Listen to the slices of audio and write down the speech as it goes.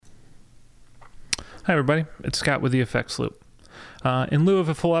Hi, everybody. It's Scott with the Effects Loop. In lieu of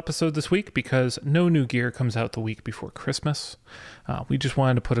a full episode this week, because no new gear comes out the week before Christmas, we just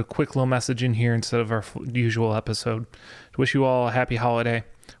wanted to put a quick little message in here instead of our usual episode to wish you all a happy holiday.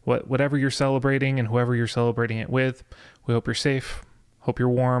 Whatever you're celebrating and whoever you're celebrating it with, we hope you're safe, hope you're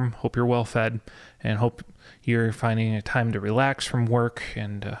warm, hope you're well fed, and hope you're finding a time to relax from work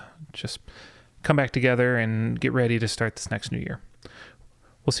and just come back together and get ready to start this next new year.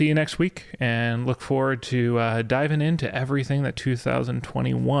 We'll see you next week and look forward to diving into everything that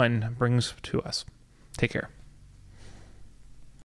 2021 brings to us. Take care.